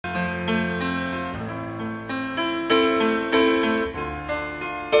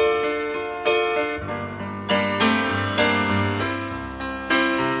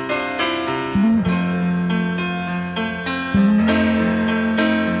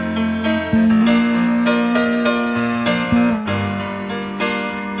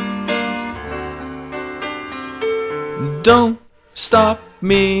Don't stop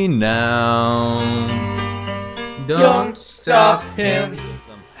me now. Don't stop him.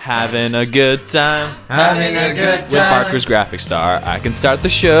 Having a good time. Having a good With Barco's GraphixStar, I can start the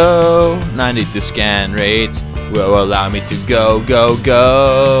show. 92 scan rates will allow me to go.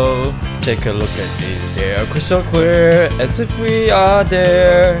 Take a look at these, they are crystal clear, as if we are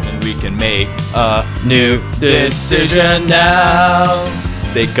there. And we can make a new decision now.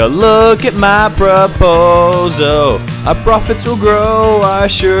 Take a look at my proposal. Our profits will grow, I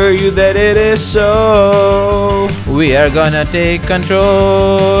assure you that it is so. We are gonna take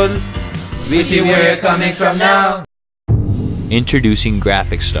control. We see where you're coming from now. Introducing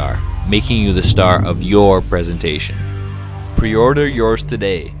GraphixStar, making you the star of your presentation. Pre-order yours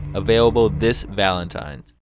today, available this Valentine's.